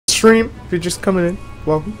stream. If you're just coming in,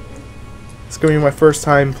 welcome. It's gonna be my first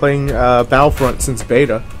time playing Battlefront since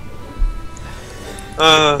beta.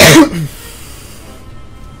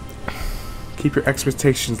 Keep your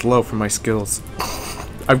expectations low for my skills.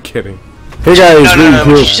 I'm kidding. Hey guys, no.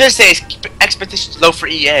 You should say keep your expectations low for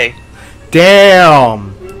EA.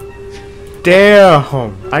 Damn!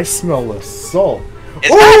 I smell assault.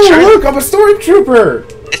 Oh, look, I'm a Stormtrooper!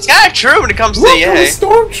 It's kind of true when it comes to EA. I'm a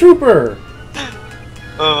Stormtrooper!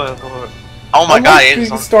 Oh my god, I'm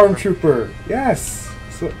a Stormtrooper. Yes.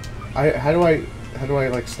 So, how do I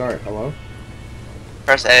like start? Hello?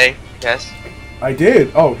 Press A. Yes. I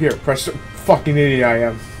did. Oh, here. Press. Fucking idiot I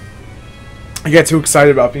am. I get too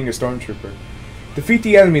excited about being a Stormtrooper. Defeat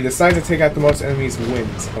the enemy. The side to take out the most enemies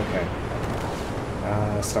wins. Okay.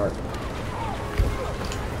 Start.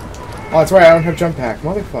 Oh, that's right. I don't have jump pack.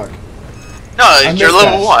 Motherfuck. No, you're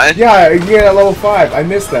level 1. Yeah, you get at level 5. I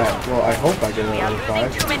missed that. Well, I hope I get it at level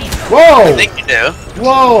 5. Whoa! I think you do.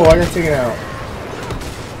 Whoa! I got taken out.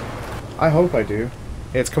 I hope I do.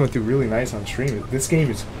 Yeah, it's coming through really nice on stream. This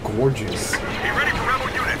game is gorgeous.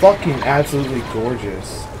 Fucking absolutely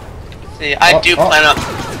gorgeous. See, I do plan on.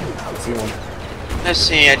 Let's see one. Let's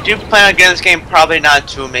see. I do plan on getting this game probably not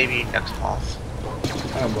until maybe next month.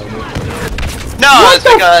 I don't blame you. No, it's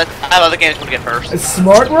because I have other games to get first. A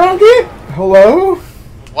smart rocket? Hello?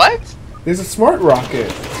 What? There's a smart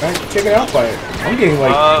rocket. I got taken out by it. I'm getting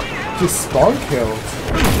like just spawn killed.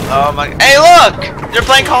 Oh my! Hey, look! They're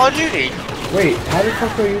playing Call of Duty. Wait, how the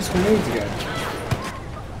fuck do I use grenades again?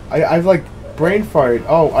 I've like brain fired.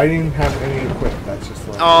 Oh, I didn't have any equipped. That's just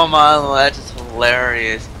like. Oh my! That's just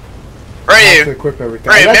hilarious. Ryu, equip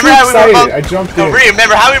everything. Ryu, remember how we were both? I jumped in. Ryu,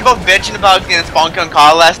 remember how we were both bitching about getting spawn kill and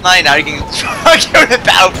call last night? Now you can get the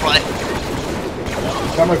Battlefront.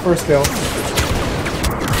 Got my first kill.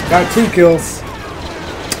 Got 2 kills.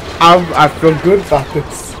 I feel good about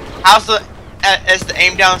this. How's the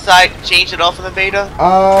aim down sight changed at all from the beta?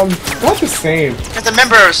 Not the same. Because I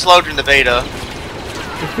remember it was slow during the beta.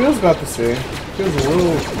 It feels about the same. It feels a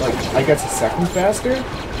little like I guess a second faster.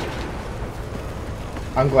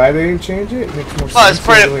 I'm glad they didn't change it. It makes more sense. It's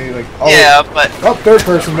pretty. Really, like, yeah, but. Oh, third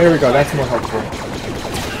person. There we go. That's more helpful.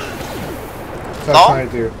 That's what I'm trying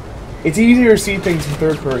to do. It's easier to see things in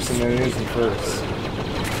third person than it is in first.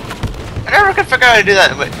 I never could figure out how to do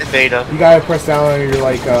that in beta. You gotta press down on your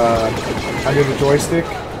like under the joystick,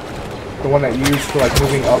 the one that you use for like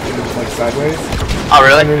moving up and like sideways. Oh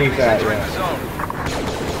really? Underneath that, yeah.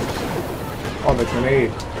 Oh, the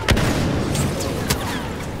grenade.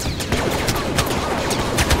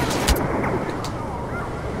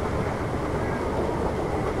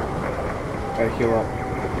 Gotta heal up.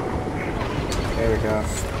 There we go.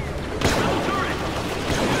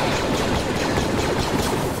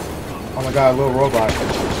 Oh my god, a little robot.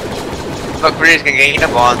 Look, Bree's gonna get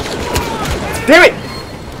up on. Damn it!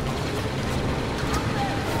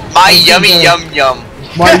 My yummy yum yum.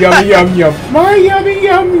 My yummy yum yum. My yummy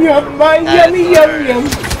yum yum. My yummy yum yum.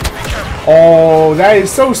 Oh, that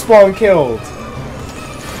is so spawn killed.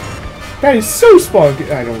 That is so spawn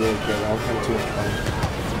killed. I don't really care. I'll have too much fun.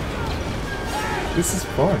 This is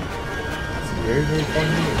fun. It's a very, very fun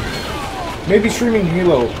game. Maybe streaming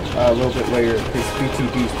Halo a little bit later because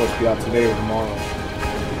BTB is supposed to be out today or tomorrow.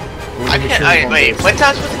 Wait, what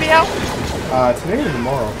time's supposed to be out? Today or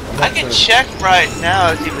tomorrow. I can check right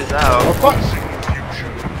now if he was out. Oh fuck!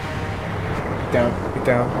 Get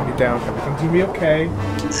down. Everything's gonna be okay.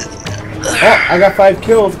 Oh, I got 5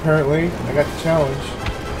 kills apparently. I got the challenge.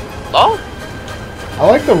 Oh? I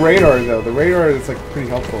like the radar though. The radar is like pretty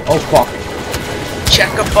helpful. Oh fuck!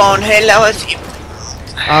 Check up on Halo as you.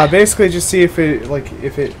 Basically just see if it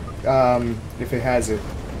if it has it.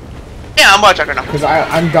 Yeah, I'm watching now. Because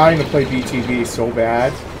I'm dying to play BTB so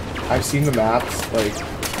bad. I've seen the maps, like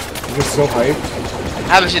I'm just so hyped.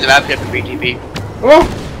 I haven't seen the map yet for BTB. Oh!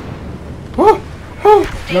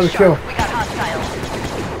 Another kill. We got hostiles.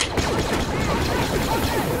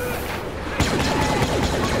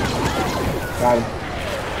 Got him.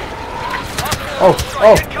 Oh!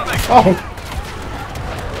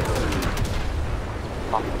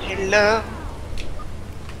 Hello.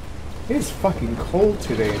 It is fucking cold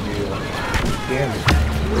today in New York. Damn it.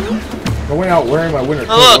 I went out wearing my winter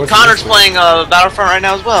coat. Oh look, Connor's playing Battlefront right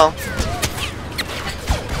now as well.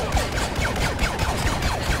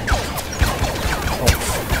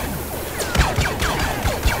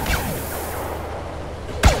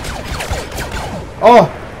 Oh!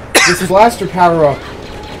 This blaster power up.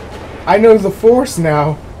 I know the force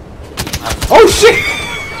now. Oh shit!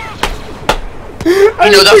 I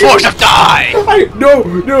know the force of die!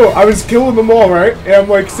 No, I was killing them all, right? And I'm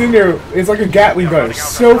like sitting there, it's like a Gatling gun. It's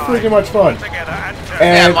so freaking much fun.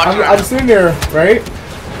 And I'm sitting there, right?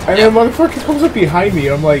 And then motherfucker comes up behind me.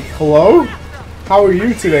 I'm like, hello? How are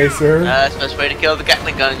you today, sir? That's the best way to kill the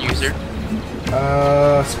Gatling gun user.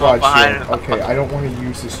 Squad shield. Okay, I don't want to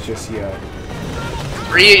use this just yet.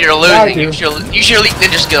 Rhea, you're losing. Use your elite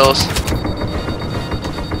ninja skills.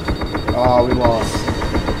 Oh, we lost.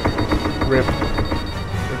 Rip.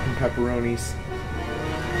 Ripping pepperonis.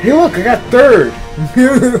 Hey, look, I got third.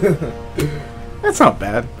 That's not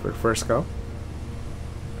bad for the first go.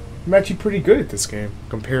 I'm actually pretty good at this game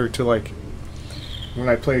compared to like when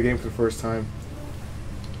I play a game for the first time.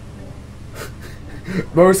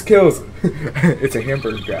 Most kills. It's a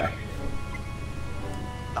hamburger guy.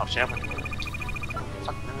 Oh, shit.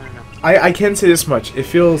 I can say this much. It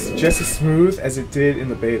feels just as smooth as it did in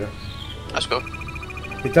the beta. Let's go.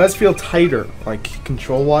 It does feel tighter, like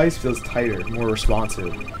control-wise, feels tighter, more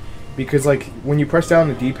responsive. Because like when you press down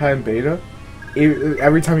the D-pad in beta,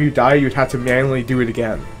 every time you die, you'd have to manually do it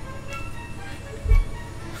again.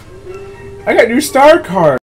 I got new star cards.